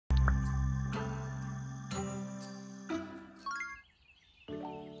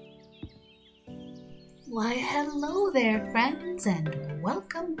Why, hello there, friends, and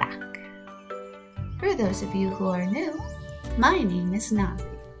welcome back. For those of you who are new, my name is Navi,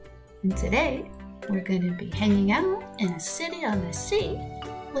 and today we're going to be hanging out in a city on the sea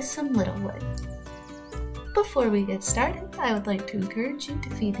with some Littlewood. Before we get started, I would like to encourage you to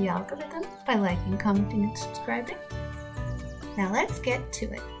feed the algorithm by liking, commenting, and subscribing. Now let's get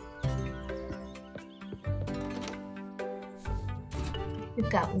to it. We've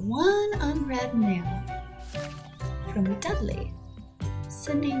got one unread mail from Dudley,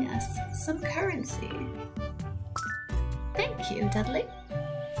 sending us some currency. Thank you, Dudley.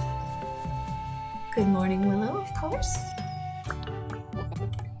 Good morning, Willow, of course.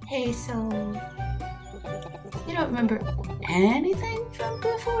 Hey, so you don't remember anything from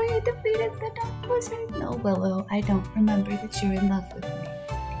before you defeated the Dark Wizard? No, Willow, I don't remember that you're in love with me.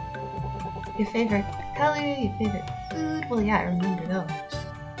 Your favorite color, your favorite food, well, yeah, I remember those.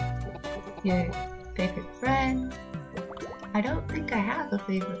 Your favorite friend? I don't think I have a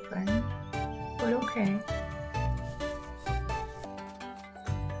favorite friend, but okay.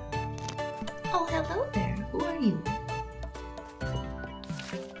 Oh, hello there. Who are you?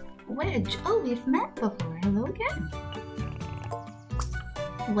 Wedge. Oh, we've met before. Hello again.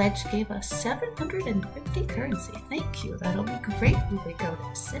 Wedge gave us 750 currency. Thank you. That'll be great when we go to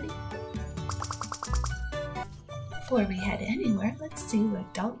the city. Before we head anywhere, let's see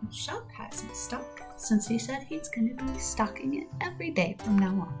what Dalton's shop has in stock, since he said he's going to be stocking it every day from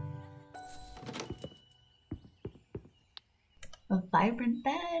now on. A vibrant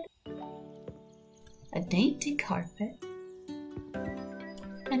bed, a dainty carpet,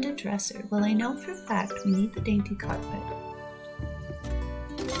 and a dresser. Well, I know for a fact we need the dainty carpet.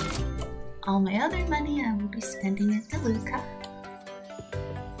 All my other money I will be spending at DeLuca.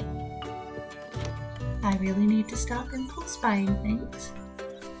 I really need to stop impulse buying things.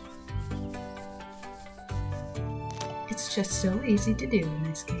 It's just so easy to do in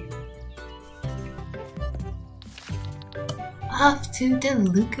this game. Off to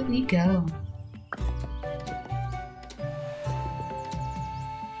DeLuca we go.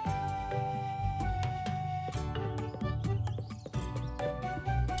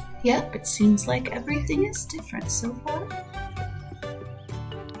 Yep, it seems like everything is different so far.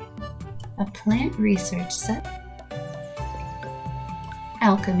 A plant research set.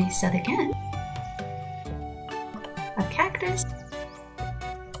 Alchemy set again. A cactus.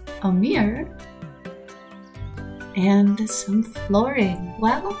 A mirror. And some flooring.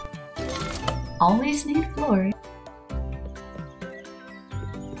 Well, always need flooring.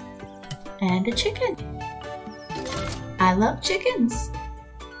 And a chicken. I love chickens.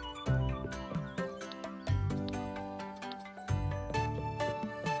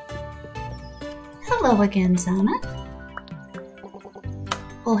 Hello again, Zana.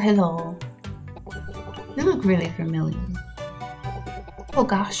 Oh, hello. You look really familiar. Oh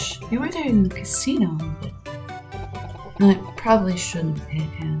gosh, you were there in the casino, but I probably shouldn't have hit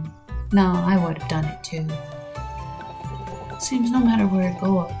him. No, I would have done it too. Seems no matter where I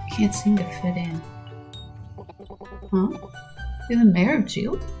go, I can't seem to fit in. Huh? You're the mayor of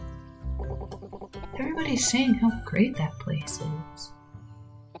Jill? Everybody's saying how great that place is.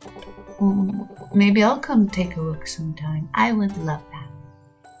 Maybe I'll come take a look sometime. I would love that.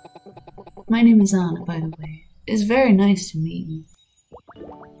 My name is Anna, by the way. It's very nice to meet you.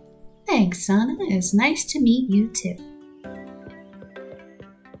 Thanks, Anna. It's nice to meet you, too.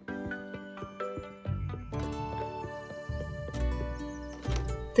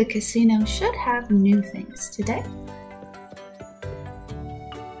 The casino should have new things today.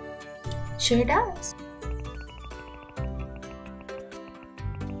 Sure does.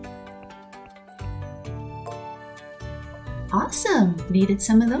 Awesome! Needed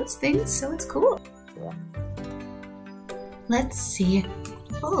some of those things, so it's cool. Let's see.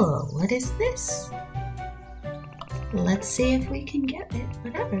 Oh, what is this? Let's see if we can get it,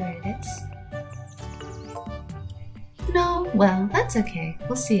 whatever it is. No, well, that's okay.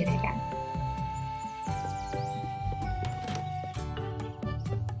 We'll see it again.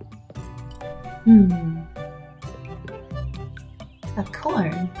 A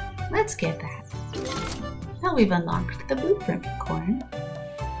corn. Let's get that. Now we've unlocked the blueprint for corn.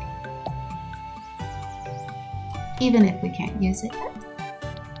 Even if we can't use it yet.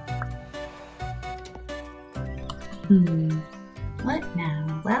 What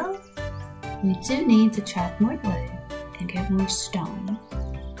now? Well, we do need to chop more wood and get more stone.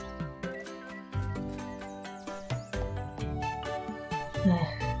 Do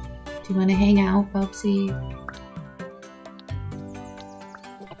you want to hang out, Bubsy?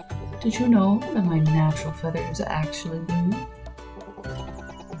 Did you know that my natural feather is actually blue?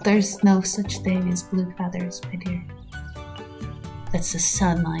 There's no such thing as blue feathers, my dear. That's the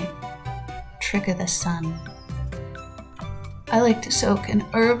sunlight. Trick of the sun. I like to soak in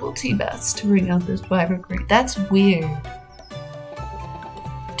herbal tea baths to bring out this vibrant green. That's weird.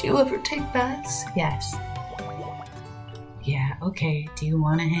 Do you ever take baths? Yes. Yeah, okay. Do you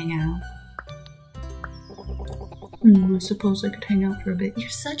want to hang out? I suppose I could hang out for a bit. You're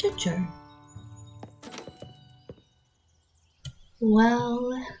such a jerk.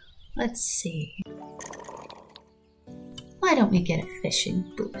 Well, let's see. Why don't we get a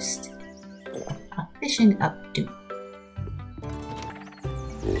fishing boost? A fishing updo.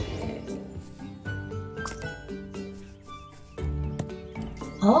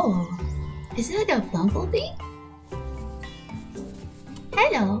 Oh, is that a bumblebee?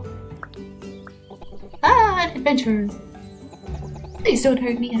 Hello. Ah, an adventurer. Please don't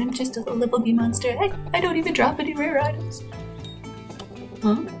hurt me, I'm just a little bee monster. I don't even drop any rare items.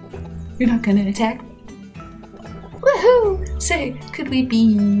 Huh? You're not gonna attack me? Woohoo! Say, could we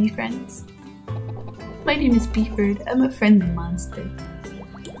be friends? My name is Beeford. I'm a friendly monster.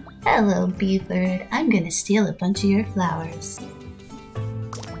 Hello, Beeford. I'm gonna steal a bunch of your flowers.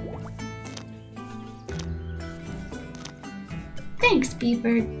 Thanks,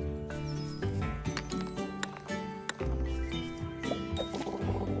 Beeford.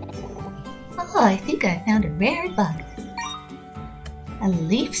 Oh, I think I found a rare bug. A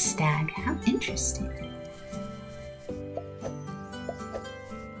leaf stag. How interesting.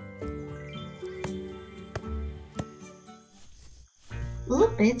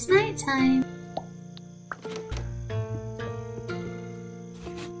 Oop, it's nighttime.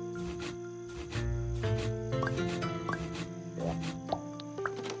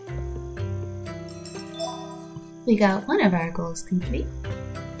 We got one of our goals complete.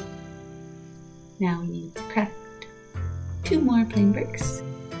 Now we need to craft 2 more plain bricks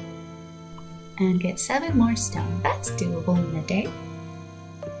and get 7 more stone. That's doable in a day.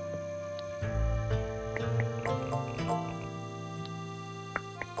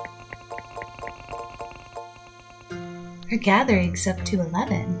 Our gathering's up to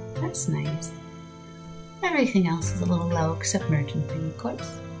 11. That's nice. Everything else is a little low except merchanting, of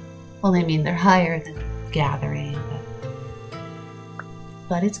course. Well, I mean, they're higher than gathering,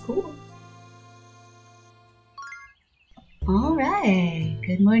 but it's cool. Alright,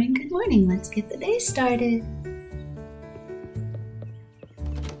 good morning, let's get the day started.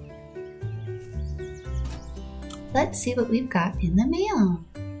 Let's see what we've got in the mail.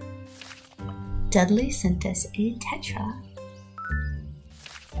 Dudley sent us a tetra.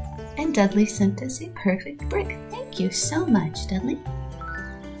 And Dudley sent us a perfect brick. Thank you so much, Dudley.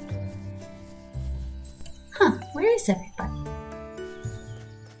 Huh, where is everybody?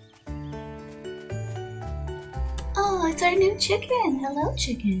 Oh, it's our new chicken. Hello,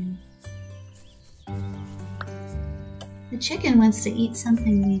 chicken. The chicken wants to eat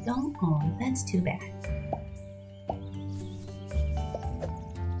something we don't own. That's too bad.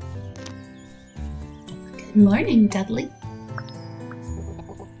 Good morning, Dudley.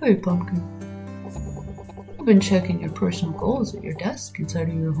 Hey, Pumpkin. You've been checking your personal goals at your desk inside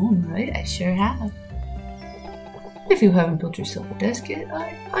of your home, right? I sure have. If you haven't built yourself a desk yet, I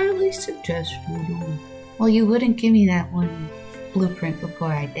highly suggest you do. Well, you wouldn't give me that one blueprint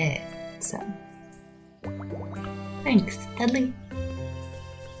before I did, so. Thanks, Dudley.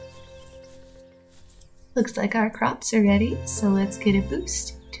 Looks like our crops are ready, so let's get a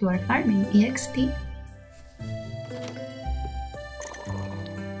boost to our farming EXP.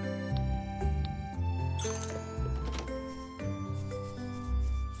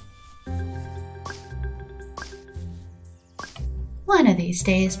 One of these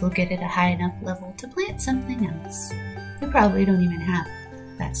days we'll get at a high enough level to plant something else. We probably don't even have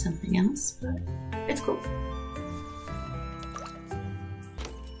that something else, but it's cool.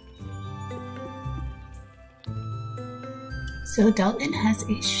 So Dalton has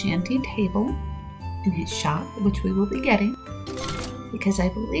a shanty table in his shop, which we will be getting, because I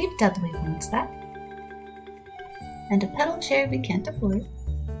believe Dudley wants that. And a pedal chair we can't afford.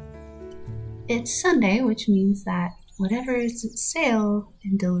 It's Sunday, which means that whatever is at sale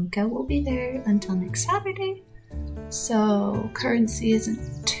in DeLuca will be there until next Saturday, so currency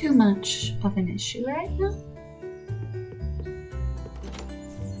isn't too much of an issue right now.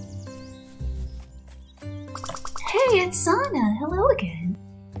 Hey, it's Sana! Hello again!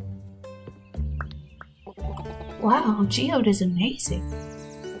 Wow, Geode is amazing.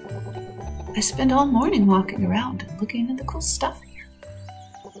 I spent all morning walking around and looking at the cool stuff here.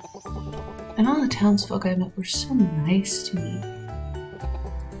 And all the townsfolk I met were so nice to me.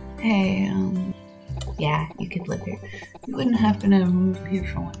 Hey, Yeah, you could live here. You wouldn't happen to move here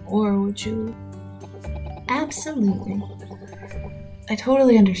for one more, would you? Absolutely. I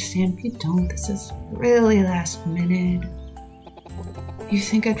totally understand if you don't. This is really last minute. You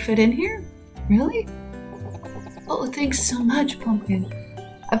think I'd fit in here? Really? Oh, thanks so much, Pumpkin.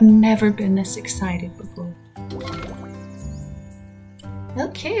 I've never been this excited before.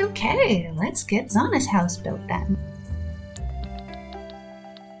 Okay, let's get Zana's house built then.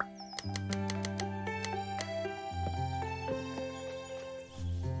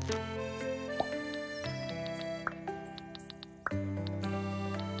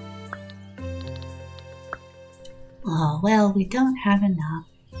 Oh, well, we don't have enough.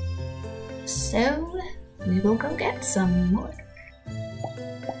 So, we will go get some more.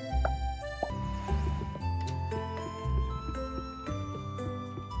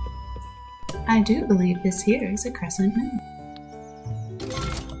 I do believe this here is a crescent moon.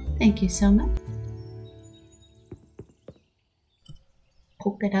 Thank you so much.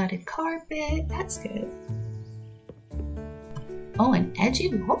 Polka dotted carpet, that's good. Oh, an edgy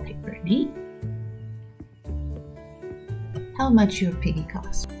wallpaper, neat. How much your piggy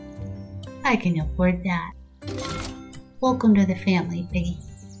cost? I can afford that. Welcome to the family, Piggy.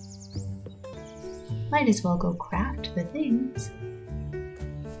 Might as well go craft the things.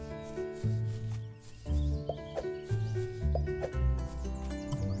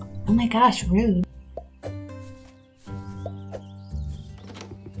 Oh my gosh, rude.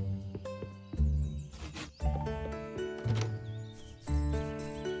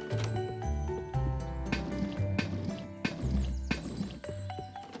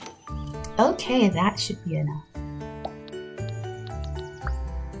 Okay, that should be enough.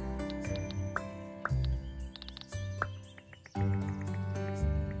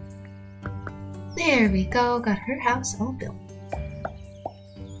 There we go, got her house all built.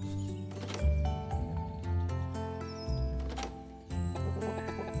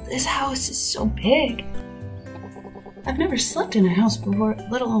 This house is so big. I've never slept in a house before,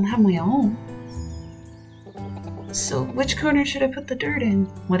 let alone have my own. So which corner should I put the dirt in?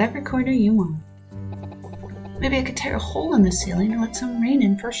 Whatever corner you want. Maybe I could tear a hole in the ceiling and let some rain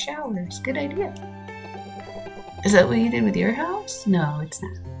in for showers. Good idea. Is that what you did with your house? No, it's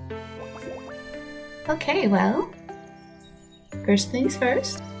not. Okay, well, first things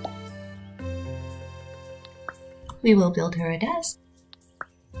first. We will build her a desk.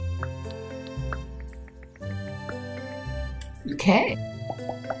 Okay.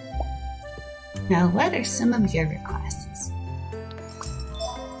 Now, what are some of your requests?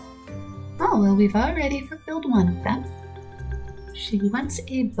 Oh, well, we've already fulfilled one of them. She wants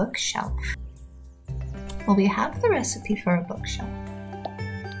a bookshelf. Well, we have the recipe for a bookshelf.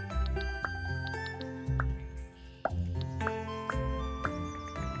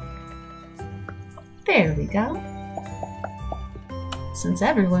 There we go. Since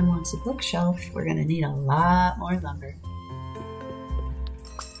everyone wants a bookshelf, we're going to need a lot more lumber.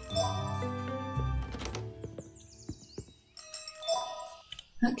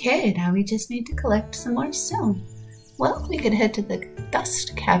 Okay, now we just need to collect some more stone. Well, we could head to the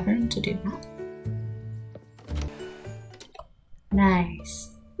dust cavern to do that.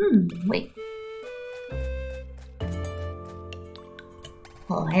 Nice. Wait.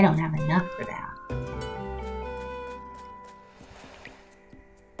 Well, I don't have enough for that.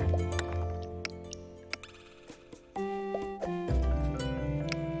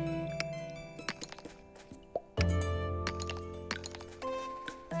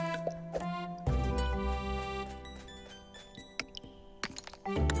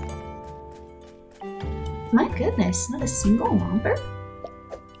 My goodness, not a single womper?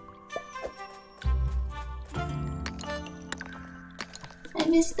 I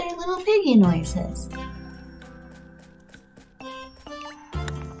miss their little piggy noises.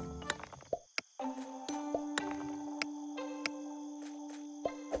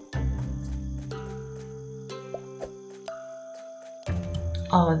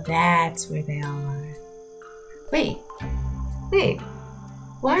 Oh, that's where they all are. Wait.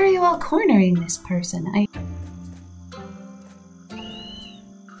 Why are you all cornering this person? I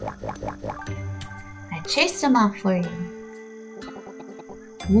chased him off for you.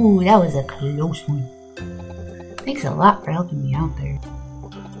 Ooh, that was a close one. Thanks a lot for helping me out there.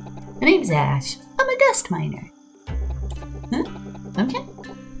 My name's Ash. I'm a dust miner. Huh? Pumpkin?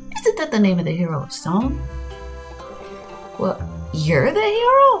 Isn't that the name of the hero's song? Well, you're the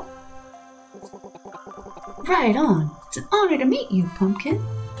hero? Right on. It's an honor to meet you, Pumpkin.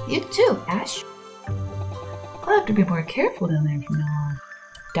 You too, Ash. I'll have to be more careful down there from now on.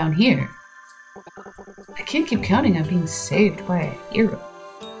 Down here. I can't keep counting on being saved by a hero.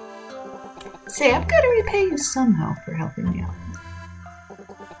 Say, I've got to repay you somehow for helping me out.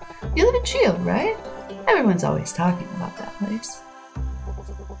 You live in Shield, right? Everyone's always talking about that place.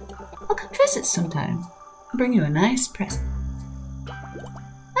 I'll come visit sometime. I'll bring you a nice present.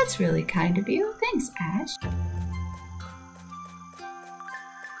 That's really kind of you. Thanks, Ash.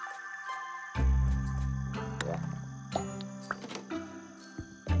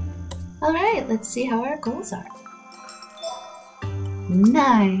 Alright, let's see how our goals are.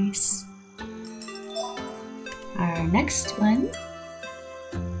 Nice! Our next one.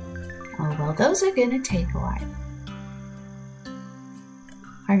 Oh, well, those are gonna take a while.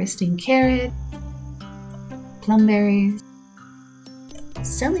 Harvesting carrot, plumberries,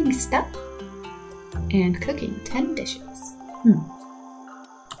 selling stuff, and cooking 10 dishes.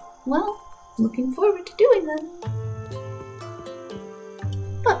 Well, looking forward to doing them.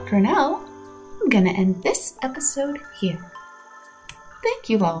 But for now, I'm gonna end this episode here. Thank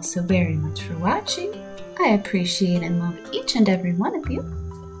you all so very much for watching. I appreciate and love each and every one of you.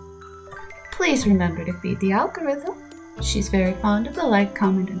 Please remember to feed the algorithm. She's very fond of the like,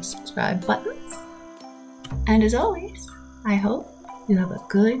 comment, and subscribe buttons. And as always, I hope you have a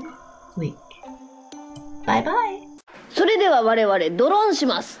good week. Bye bye. それでは我々ドローンし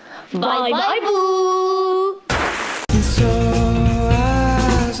ます。バイバイブー。